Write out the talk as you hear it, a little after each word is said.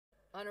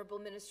Honorable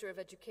Minister of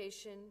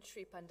Education,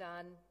 Shri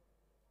Pandan,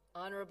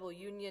 Honorable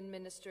Union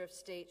Minister of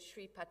State,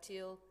 Shri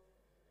Patil,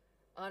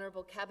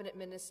 Honorable Cabinet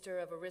Minister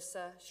of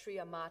Odisha, Shri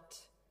Amat,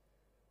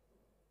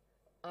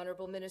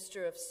 Honorable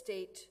Minister of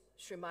State,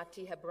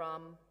 Srimati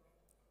Hebram,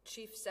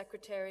 Chief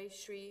Secretary,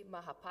 Shri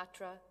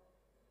Mahapatra,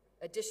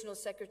 Additional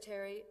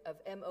Secretary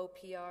of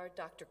MOPR,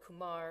 Dr.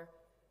 Kumar,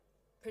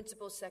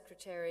 Principal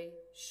Secretary,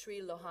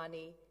 Shri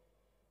Lohani,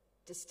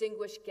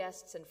 distinguished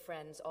guests and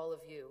friends, all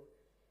of you.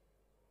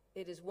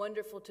 It is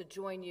wonderful to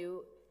join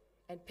you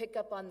and pick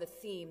up on the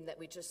theme that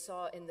we just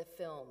saw in the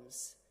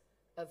films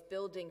of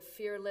building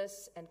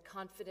fearless and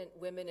confident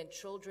women and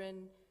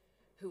children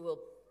who will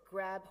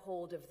grab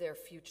hold of their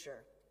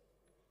future.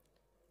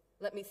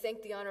 Let me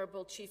thank the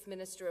Honorable Chief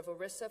Minister of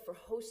Odisha for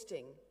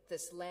hosting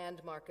this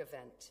landmark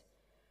event.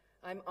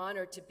 I'm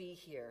honored to be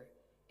here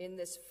in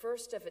this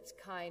first of its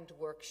kind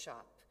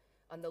workshop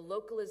on the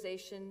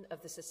localization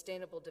of the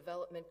Sustainable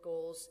Development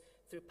Goals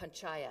through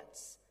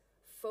panchayats,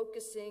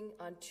 focusing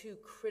on two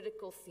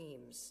critical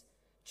themes: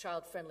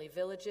 child-friendly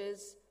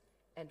villages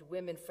and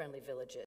women-friendly villages.